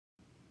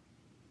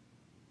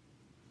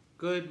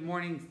Good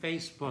morning,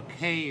 Facebook.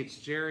 Hey, it's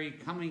Gerry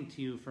coming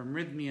to you from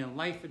Rythmia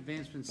Life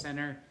Advancement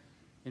Center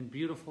in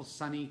beautiful,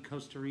 sunny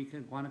Costa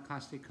Rica,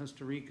 Guanacaste,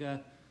 Costa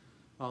Rica.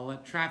 I'll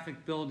let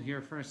traffic build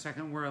here for a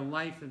second. We're a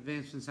life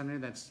advancement center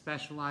that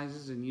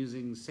specializes in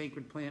using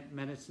sacred plant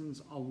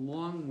medicines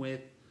along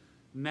with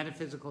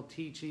metaphysical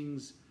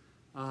teachings.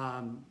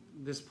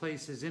 This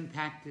place has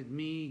impacted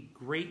me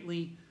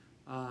greatly.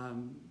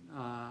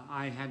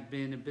 I had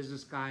been a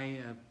business guy,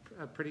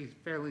 a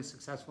fairly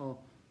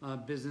successful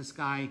business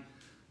guy,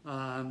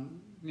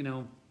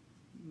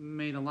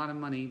 made a lot of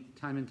money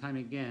time and time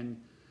again,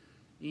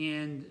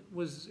 and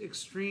was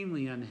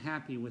extremely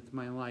unhappy with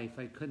my life.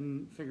 I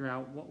couldn't figure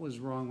out what was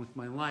wrong with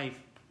my life.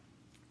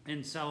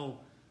 And so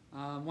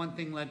one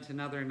thing led to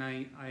another, and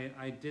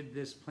I did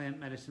this plant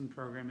medicine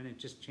program, and it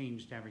just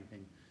changed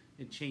everything.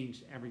 It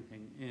changed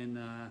everything. And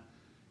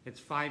it's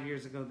 5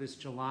 years ago this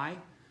July.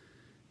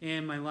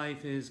 And my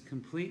life is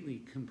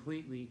completely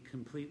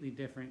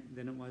different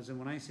than it was. And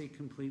when I say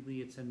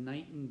completely, it's a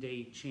night and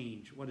day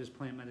change. What does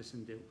plant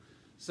medicine do?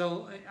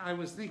 So I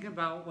was thinking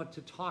about what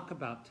to talk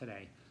about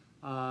today.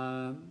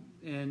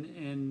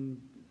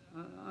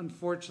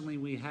 Unfortunately,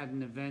 we had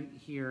an event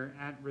here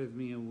at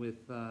Rythmia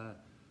with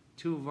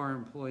two of our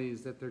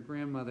employees that their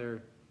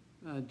grandmother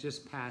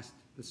just passed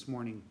this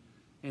morning.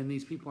 And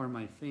these people are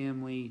my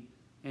family,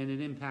 and it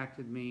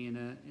impacted me in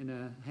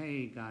a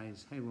hey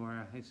guys, hey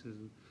Laura, hey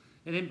Susan.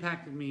 It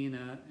impacted me in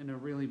a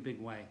really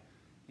big way,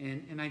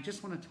 and I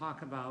just want to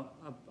talk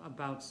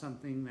about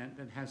something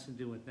that has to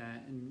do with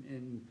that,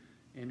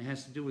 and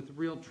has to do with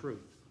real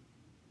truth.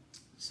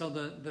 So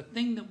the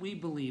thing that we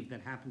believe that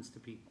happens to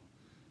people,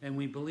 and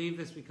we believe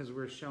this because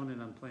we're shown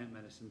it on plant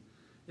medicine,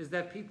 is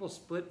that people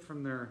split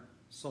from their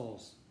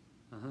souls.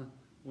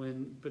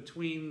 When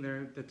between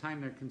the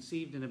time they're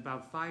conceived and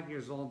about 5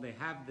 years old, they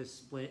have this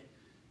split,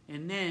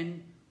 and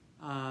then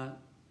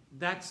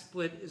that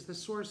split is the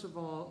source of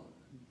all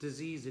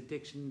disease,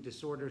 addiction,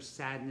 disorder,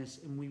 sadness,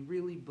 and we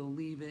really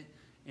believe it.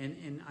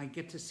 And I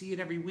get to see it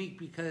every week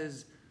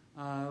because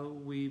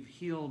we've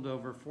healed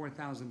over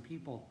 4,000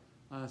 people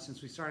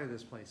since we started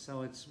this place.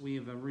 So we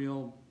have a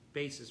real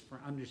basis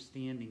for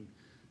understanding,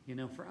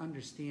 for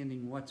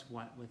understanding what's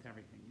what with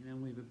everything.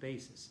 We have a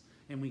basis,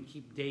 and we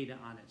keep data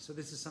on it. So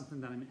this is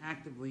something that I'm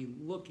actively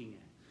looking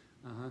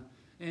at.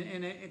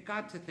 And it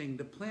got to think,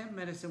 the plant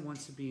medicine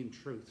wants to be in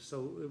truth.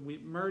 So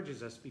it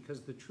merges us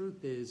because the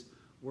truth is,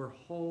 we're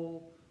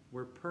whole,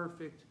 we're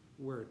perfect,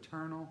 we're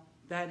eternal.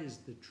 That is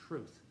the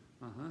truth.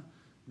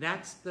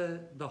 That's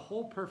the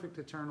whole perfect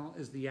eternal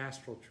is the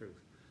astral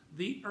truth.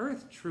 The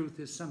earth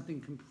truth is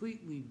something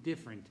completely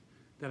different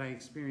that I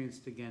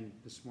experienced again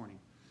this morning.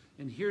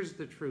 And here's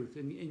the truth,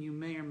 and you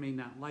may or may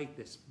not like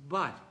this,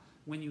 but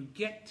when you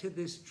get to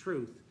this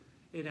truth,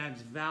 it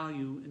adds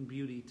value and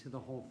beauty to the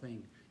whole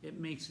thing. It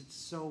makes it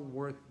so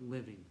worth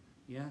living,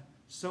 yeah?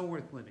 So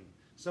worth living.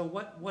 So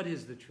what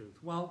is the truth?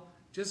 Well,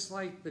 just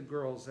like the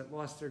girls that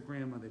lost their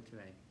grandmother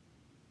today.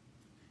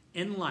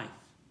 In life,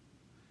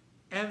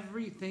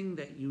 everything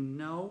that you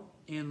know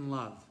and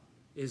love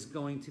is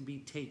going to be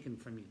taken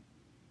from you.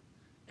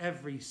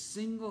 Every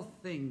single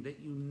thing that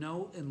you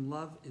know and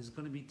love is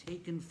going to be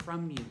taken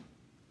from you.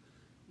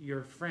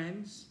 Your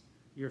friends,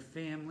 your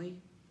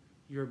family,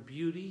 your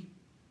beauty,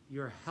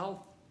 your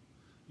health,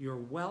 your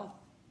wealth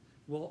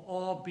will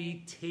all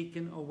be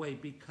taken away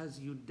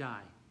because you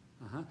die.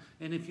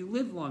 And if you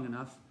live long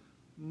enough,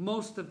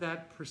 most of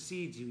that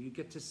precedes you. You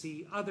get to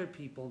see other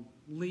people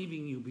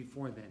leaving you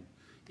before then.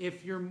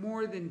 If you're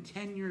more than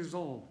 10 years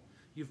old,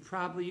 you've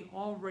probably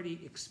already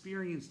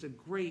experienced a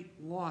great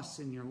loss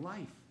in your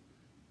life.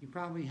 You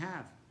probably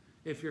have.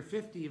 If you're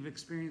 50, you've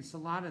experienced a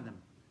lot of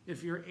them.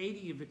 If you're 80,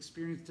 you've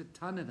experienced a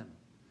ton of them.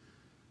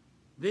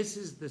 This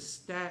is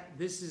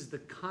the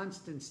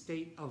constant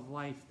state of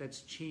life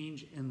that's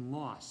change and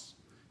loss.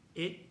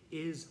 It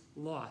is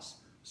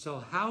loss. So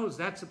how is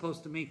that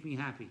supposed to make me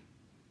happy?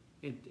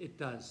 It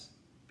does,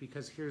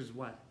 because here's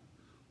what.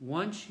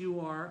 Once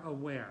you are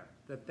aware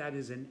that that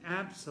is an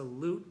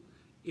absolute,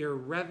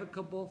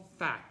 irrevocable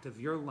fact of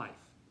your life,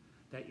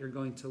 that you're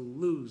going to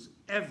lose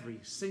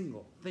every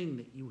single thing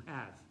that you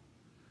have,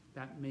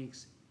 that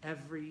makes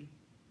every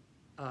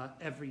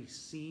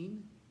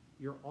scene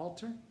your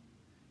altar,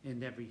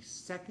 and every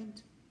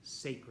second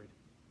sacred.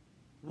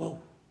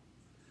 Whoa.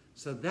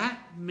 So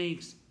that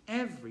makes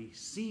every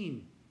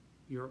scene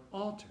your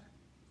altar,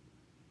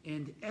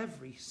 and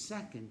every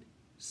second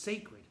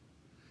sacred.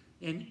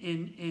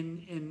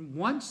 And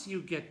once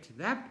you get to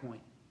that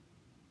point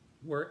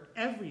where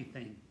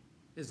everything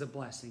is a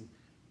blessing,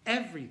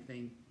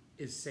 everything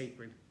is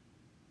sacred,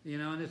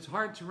 and it's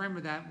hard to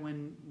remember that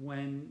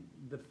when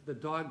the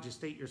dog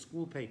just ate your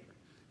school paper.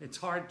 It's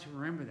hard to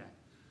remember that.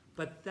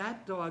 But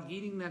that dog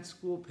eating that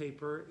school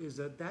paper is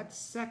that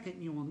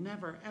second you will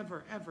never,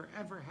 ever, ever,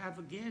 ever have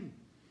again.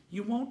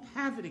 You won't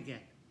have it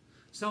again.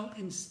 So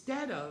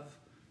instead of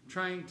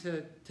trying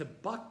to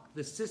buck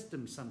the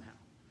system somehow,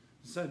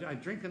 so I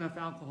drink enough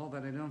alcohol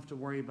that I don't have to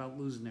worry about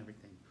losing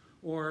everything,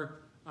 or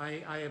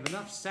I have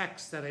enough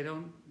sex that I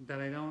don't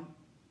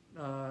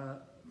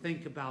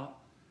think about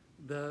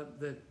the,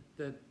 the,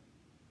 the,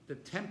 the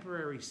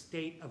temporary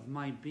state of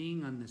my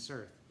being on this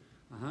earth.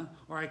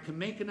 Or I can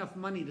make enough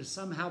money to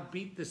somehow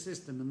beat the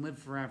system and live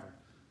forever.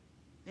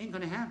 Ain't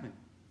going to happen.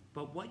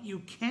 But what you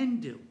can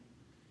do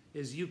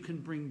is you can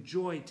bring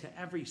joy to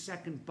every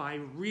second by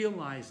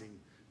realizing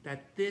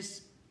that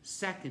this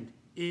second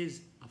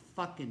is a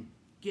fucking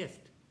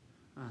gift.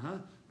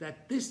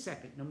 That this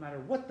second, no matter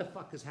what the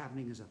fuck is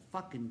happening, is a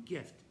fucking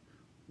gift.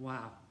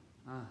 Wow.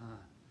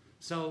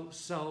 So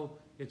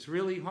it's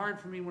really hard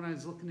for me when I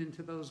was looking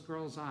into those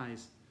girls'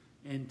 eyes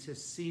and to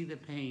see the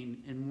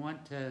pain and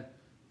want to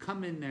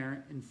come in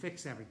there and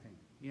fix everything.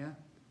 Yeah?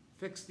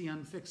 Fix the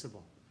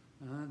unfixable.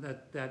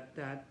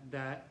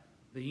 That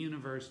the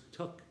universe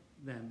took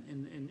them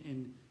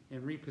and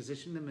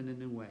repositioned them in a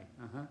new way.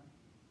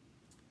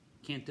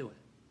 Can't do it,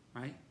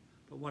 right?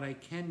 But what I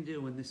can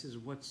do, and this is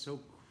what's so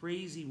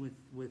crazy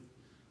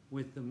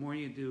with the more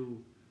you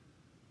do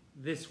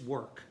this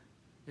work,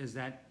 is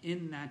that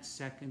in that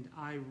second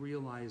I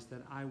realized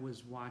that I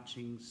was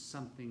watching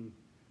something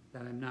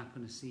that I'm not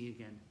going to see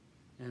again,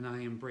 and I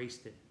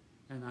embraced it,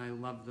 and I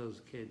love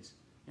those kids,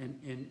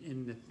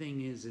 and the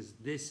thing is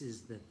this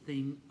is the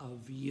thing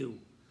of you.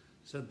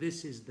 So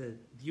this is do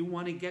you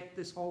want to get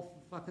this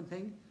whole fucking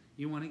thing?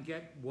 You want to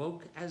get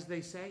woke, as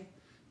they say?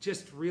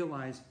 Just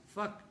realize,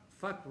 fuck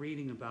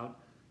reading about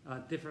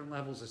different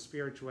levels of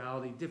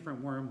spirituality,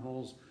 different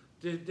wormholes,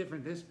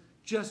 different this.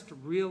 Just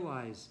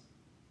realize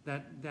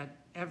that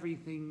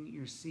everything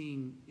you're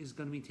seeing is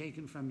going to be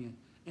taken from you.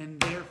 And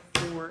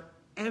therefore,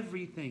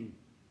 everything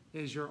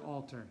is your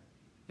altar.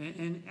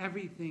 And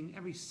everything,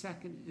 every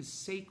second is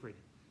sacred.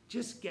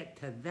 Just get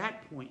to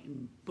that point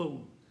and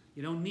boom.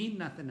 You don't need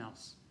nothing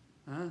else.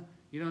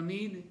 You don't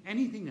need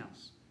anything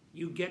else.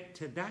 You get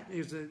to that.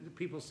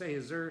 People say,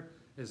 is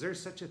there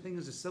such a thing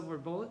as a silver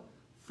bullet?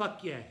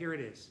 Fuck yeah, here it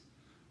is.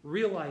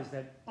 Realize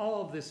that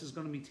all of this is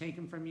going to be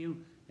taken from you,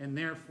 and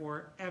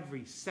therefore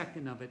every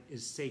second of it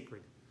is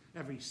sacred.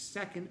 Every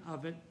second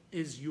of it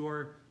is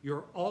your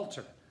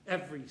altar.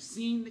 Every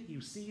scene that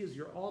you see is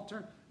your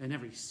altar, and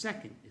every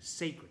second is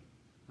sacred.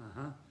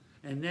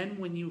 And then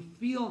when you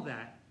feel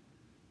that,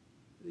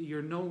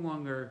 you're no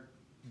longer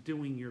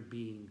doing your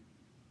being.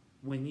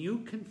 When you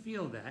can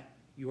feel that,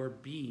 you're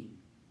being,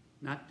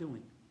 not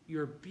doing.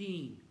 You're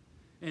being.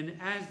 And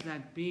as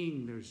that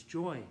being, there's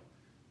joy.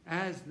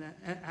 As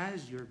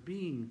your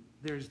being,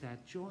 there's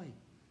that joy.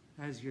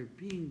 As your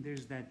being,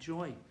 there's that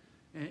joy.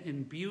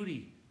 And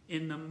beauty.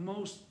 In the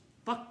most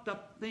fucked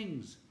up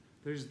things,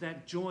 there's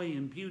that joy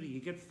and beauty.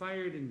 You get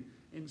fired,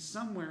 and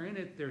somewhere in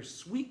it, there's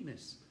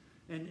sweetness.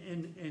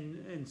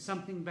 And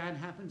something bad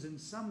happens, and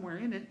somewhere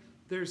in it,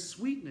 there's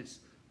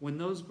sweetness. When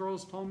those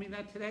girls told me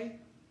that today,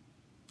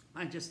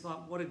 I just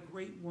thought, what a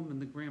great woman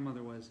the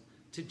grandmother was.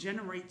 To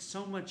generate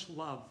so much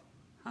love.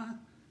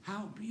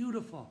 How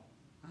beautiful.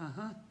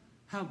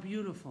 How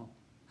beautiful.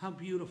 How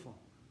beautiful.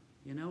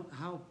 You know,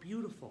 how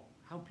beautiful.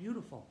 How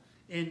beautiful.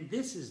 And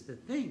this is the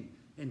thing.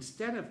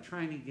 Instead of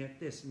trying to get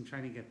this and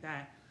trying to get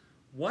that,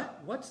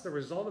 what's the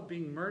result of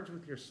being merged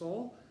with your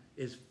soul?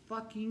 Is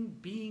fucking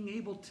being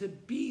able to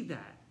be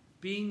that.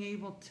 Being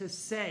able to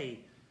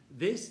say,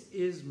 this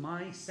is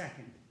my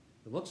second.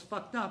 It looks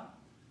fucked up.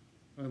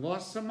 I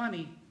lost some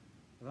money.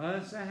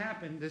 That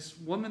happened. This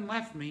woman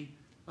left me.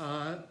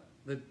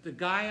 The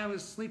guy I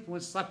was sleeping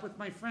with slept with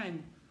my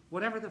friend.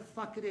 Whatever the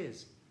fuck it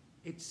is.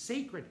 It's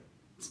sacred.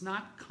 It's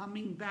not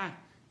coming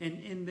back.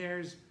 And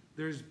there's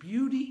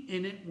beauty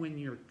in it when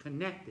you're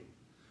connected.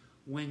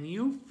 When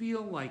you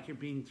feel like you're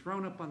being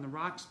thrown up on the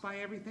rocks by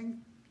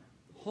everything,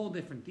 whole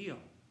different deal.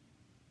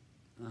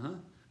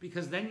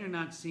 Because then you're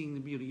not seeing the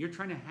beauty. You're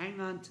trying to hang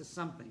on to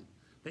something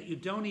that you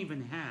don't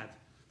even have,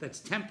 that's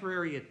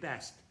temporary at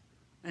best,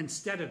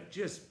 instead of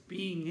just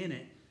being in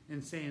it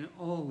and saying,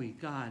 holy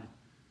God,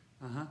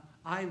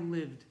 I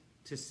lived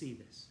to see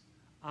this.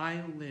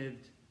 I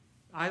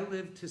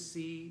lived to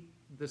see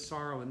the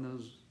sorrow in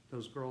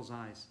those girls'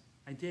 eyes.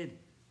 I did.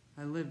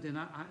 I lived and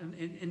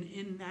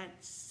in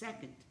that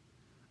second,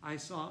 I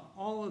saw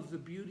all of the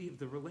beauty of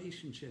the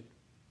relationship,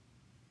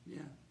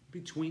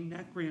 between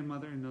that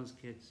grandmother and those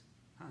kids.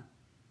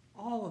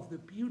 All of the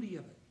beauty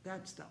of it.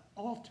 That's the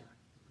altar.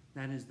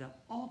 That is the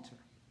altar.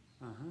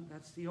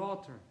 That's the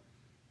altar.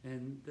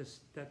 And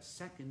that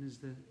second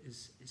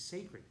is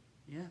sacred.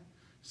 Yeah.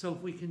 So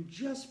if we can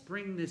just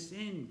bring this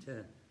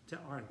into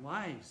our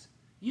lives,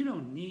 you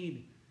don't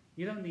need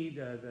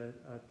the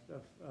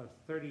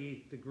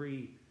 38th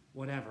degree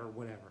whatever.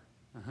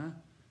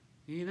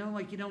 You know,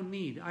 like you don't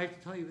need. I have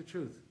to tell you the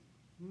truth.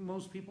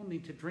 Most people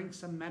need to drink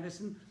some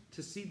medicine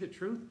to see the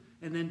truth,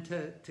 and then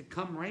to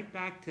come right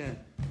back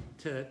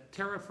to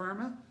terra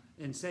firma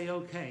and say,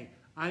 okay,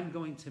 I'm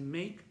going to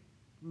make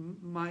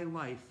my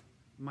life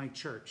my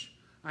church.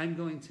 I'm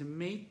going to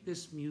make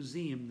this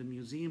museum the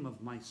museum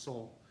of my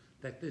soul.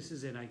 That this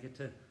is it. I get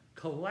to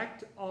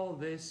collect all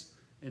this,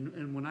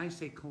 and when I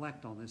say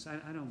collect all this,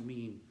 I don't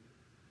mean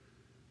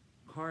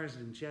cars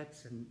and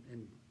jets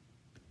and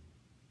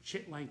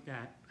shit like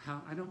that.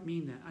 I don't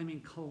mean that. I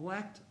mean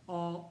collect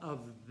all of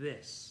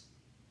this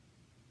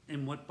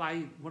And what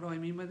do I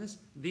mean by this?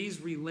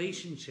 These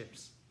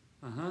relationships,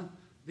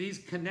 these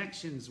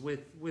connections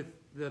with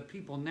the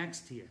people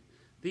next to you.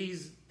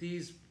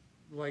 These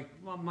like,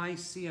 well, my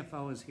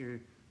CFO is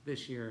here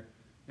this year,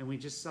 and we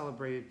just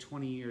celebrated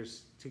 20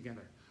 years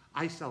together.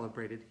 I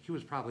celebrated. He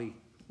was probably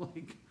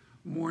like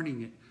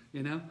mourning it,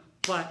 you know?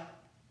 But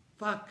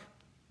fuck,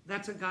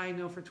 that's a guy I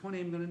know for 20.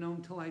 I'm going to know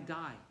him till I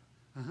die.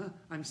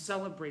 I'm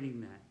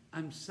celebrating that.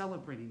 I'm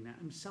celebrating that.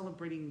 I'm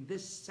celebrating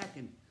this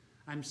second.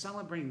 I'm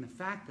celebrating the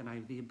fact that I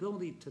have the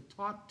ability to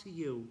talk to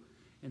you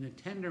in a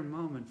tender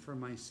moment for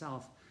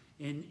myself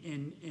and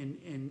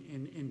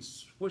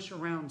swoosh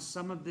around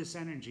some of this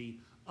energy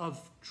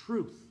of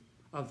truth,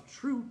 of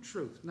true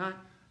truth, not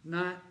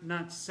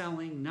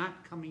selling,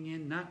 not coming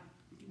in, not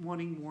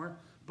wanting more,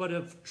 but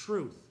of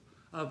truth,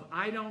 of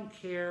I don't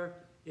care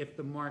if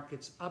the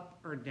market's up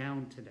or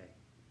down today.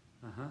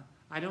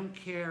 I don't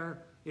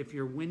care if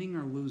you're winning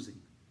or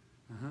losing.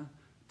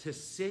 To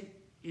sit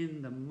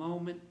in the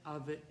moment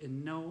of it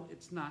and know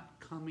it's not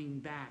coming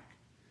back.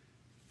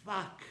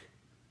 Fuck.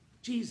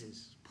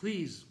 Jesus,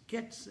 please,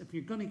 if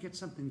you're going to get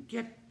something,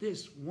 get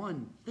this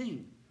one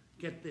thing.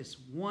 Get this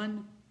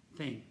one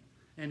thing.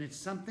 And it's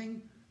something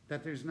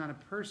that there's not a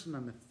person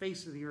on the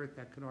face of the earth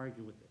that could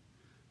argue with it.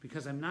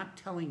 Because I'm not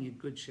telling you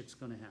good shit's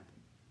going to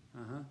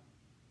happen.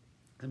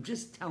 I'm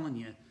just telling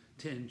you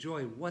to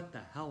enjoy what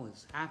the hell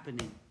is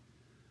happening.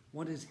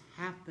 What is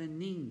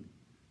happening?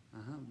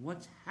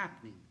 What's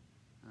happening?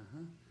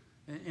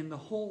 And the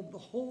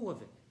whole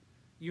of it.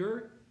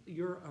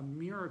 You're a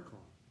miracle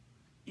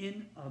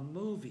in a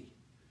movie,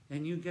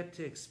 and you get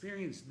to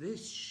experience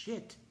this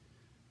shit.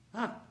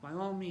 By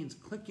all means,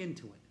 click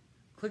into it.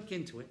 Click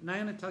into it. And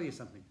I'm going to tell you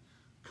something.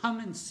 Come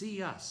and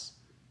see us.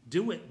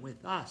 Do it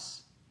with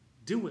us.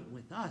 Do it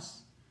with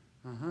us.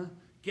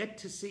 Get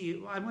to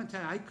see. I want to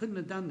tell you, I couldn't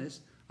have done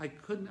this.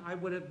 I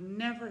would have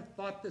never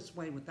thought this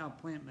way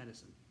without plant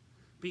medicine.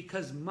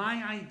 Because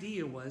my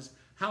idea was,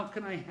 how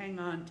can I hang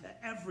on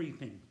to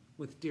everything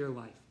with dear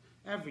life?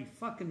 Every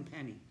fucking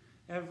penny,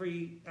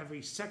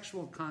 every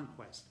sexual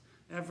conquest,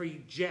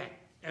 every jet,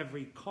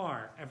 every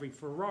car, every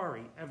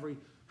Ferrari, every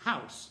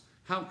house.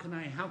 How can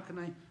I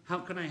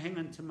hang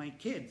on to my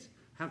kids?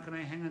 How can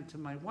I hang on to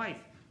my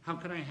wife? How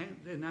can I hang,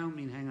 and I don't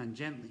mean hang on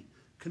gently.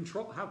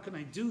 Control, how can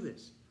I do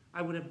this?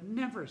 I would have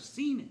never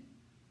seen it.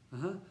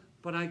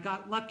 But I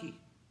got lucky.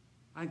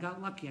 I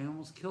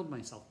almost killed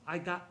myself. I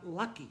got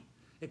lucky.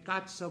 It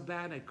got so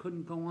bad I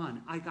couldn't go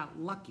on. I got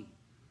lucky.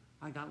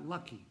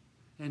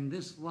 And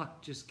this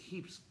luck just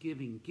keeps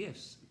giving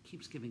gifts. It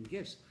keeps giving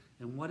gifts.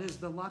 And what is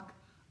the luck?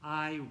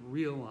 I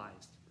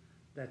realized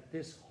that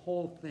this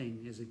whole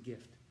thing is a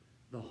gift.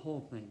 The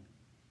whole thing.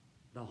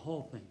 The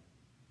whole thing.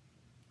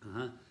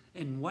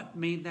 And what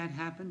made that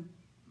happen?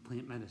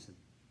 Plant medicine.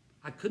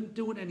 I couldn't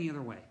do it any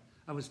other way.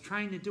 I was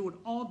trying to do it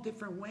all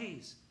different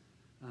ways.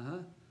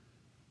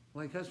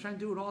 Like I was trying to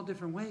do it all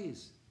different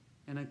ways.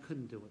 And I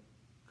couldn't do it.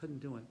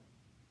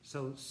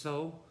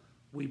 So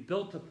we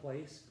built a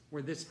place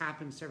where this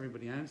happens to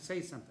everybody. And I'd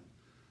say something.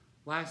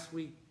 Last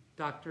week,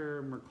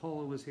 Dr.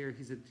 Mercola was here.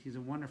 He's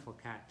a wonderful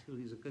cat, too.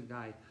 He's a good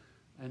guy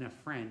and a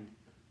friend.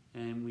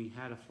 And we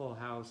had a full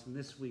house. And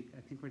this week,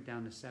 I think we're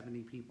down to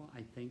 70 people.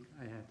 I think.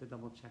 I have to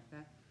double check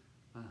that.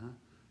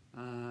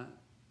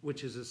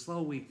 Which is a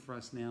slow week for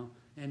us now.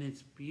 And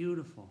it's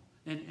beautiful.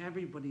 And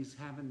everybody's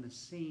having the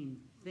same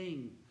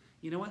thing.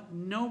 You know what?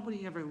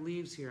 Nobody ever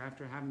leaves here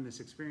after having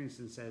this experience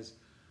and says,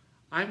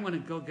 I want to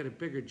go get a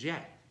bigger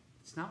jet.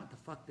 It's not what the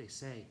fuck they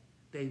say.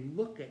 They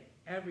look at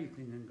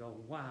everything and go,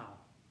 wow,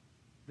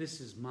 this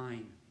is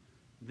mine.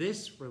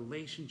 This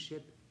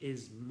relationship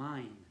is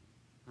mine.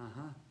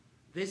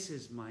 This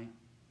is my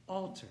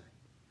altar.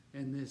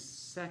 And this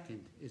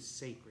second is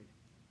sacred.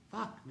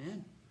 Fuck,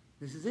 man.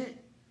 This is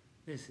it.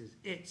 This is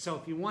it. So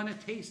if you want a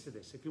taste of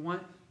this,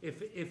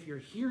 if you're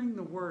hearing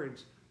the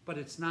words, but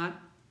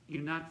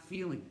you're not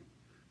feeling it,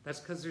 that's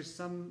because there's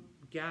some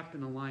gap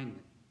in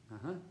alignment.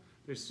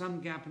 There's some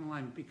gap in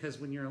alignment, because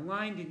when you're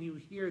aligned and you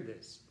hear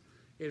this,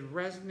 it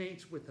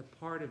resonates with a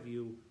part of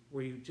you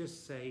where you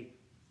just say,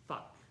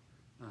 fuck.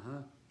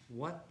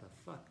 What the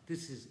fuck?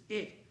 This is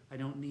it. I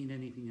don't need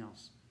anything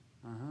else.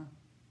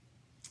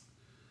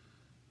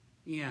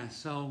 Yeah,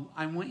 so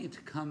I want you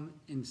to come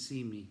and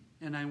see me.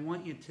 And I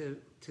want you to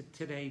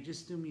today,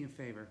 just do me a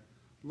favor.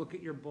 Look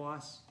at your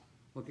boss.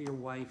 Look at your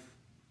wife.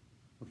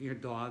 Look at your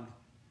dog.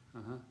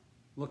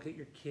 Look at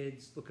your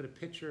kids. Look at a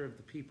picture of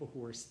the people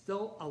who are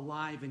still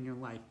alive in your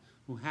life,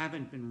 who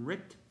haven't been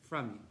ripped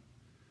from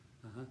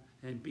you.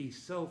 And be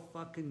so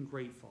fucking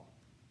grateful.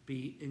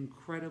 Be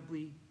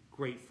incredibly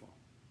grateful.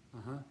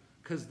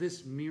 Because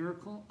this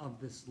miracle of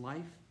this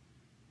life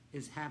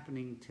is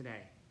happening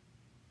today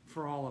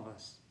for all of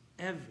us.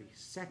 Every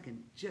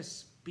second,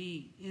 just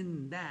be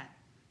in that.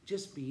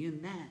 Just be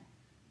in that.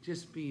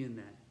 Just be in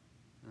that.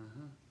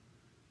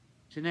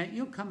 Jeanette,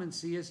 you'll come and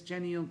see us.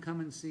 Jenny, you'll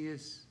come and see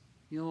us.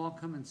 You'll all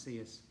come and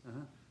see us.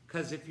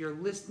 Because if you're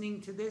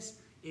listening to this,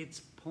 it's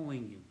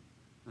pulling you.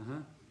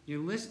 You're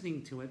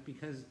listening to it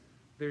because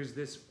there's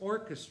this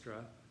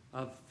orchestra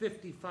of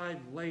 55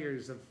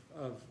 layers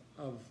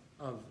of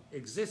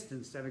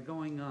existence that are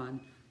going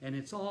on, and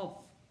it's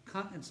all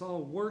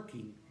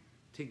working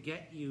to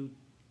get you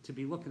to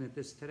be looking at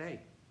this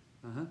today.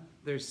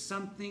 There's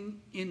something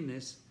in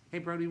this. Hey,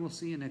 Brody, we'll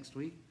see you next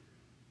week.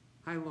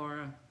 Hi,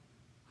 Laura.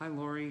 Hi,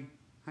 Lori.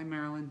 Hi,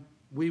 Marilyn.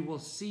 We will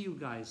see you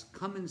guys.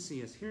 Come and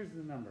see us. Here's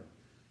the number.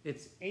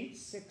 It's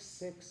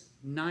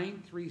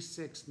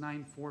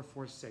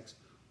 866-936-9446.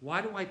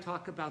 Why do I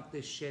talk about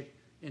this shit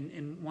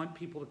and want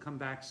people to come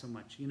back so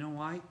much? You know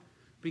why?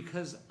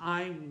 Because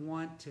I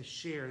want to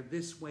share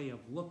this way of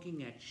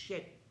looking at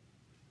shit.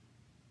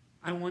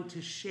 I want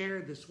to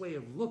share this way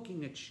of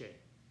looking at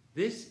shit.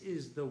 This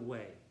is the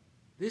way.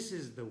 This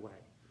is the way.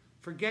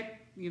 Forget,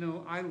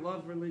 I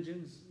love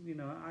religions.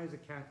 I was a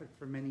Catholic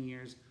for many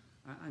years.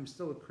 I'm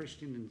still a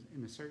Christian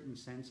in a certain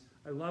sense.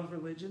 I love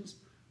religions,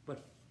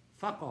 but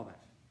fuck all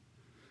that.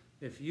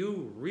 If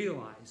you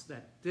realize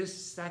that this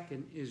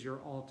second is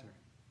your altar,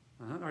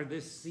 or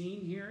this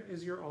scene here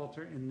is your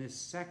altar, and this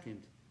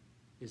second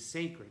is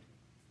sacred.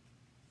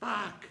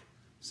 Fuck!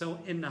 So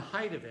in the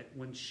height of it,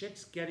 when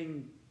shit's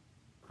getting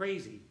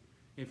crazy,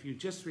 if you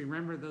just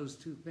remember those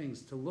two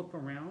things, to look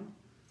around,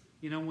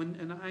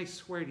 and I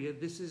swear to you,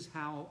 this is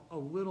how a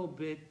little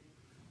bit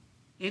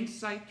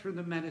insight through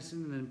the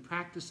medicine and then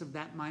practice of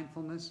that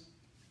mindfulness.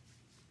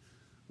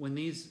 When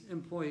these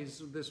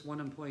employees, this one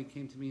employee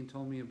came to me and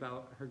told me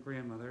about her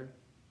grandmother,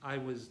 I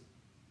was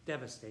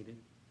devastated.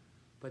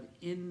 But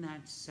in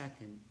that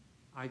second,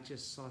 I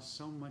just saw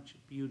so much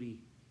beauty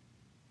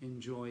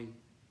and joy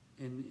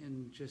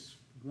and just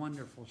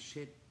wonderful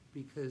shit,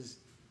 because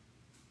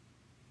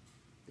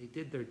they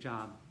did their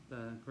job.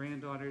 The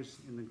granddaughters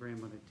and the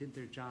grandmother did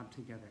their job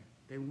together.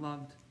 They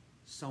loved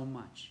so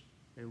much.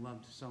 They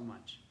loved so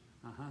much.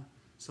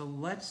 So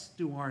let's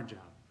do our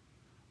job.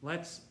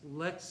 Let's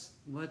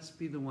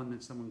be the one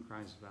that someone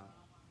cries about.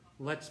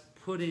 Let's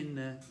put in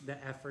the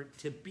effort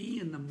to be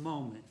in the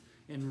moment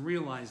and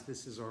realize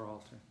this is our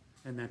altar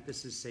and that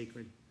this is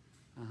sacred.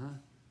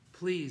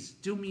 Please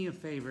do me a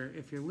favor.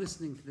 If you're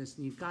listening to this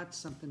and you got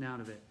something out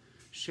of it,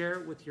 share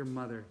it with your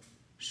mother.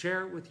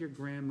 Share it with your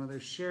grandmother.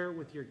 Share it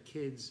with your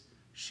kids.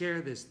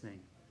 Share this thing,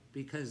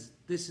 because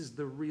this is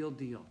the real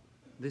deal.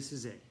 This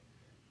is it.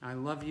 I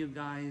love you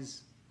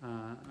guys.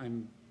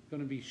 I'm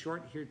going to be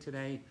short here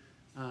today,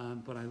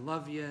 but I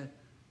love you,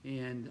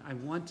 and I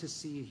want to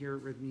see you here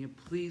at Rythmia.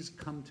 Please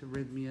come to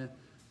Rythmia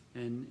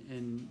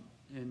and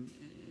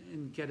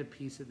get a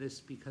piece of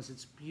this, because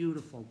it's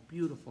beautiful,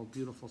 beautiful,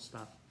 beautiful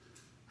stuff.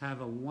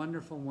 Have a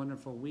wonderful,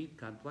 wonderful week.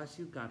 God bless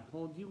you. God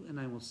hold you, and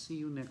I will see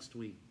you next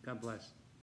week. God bless.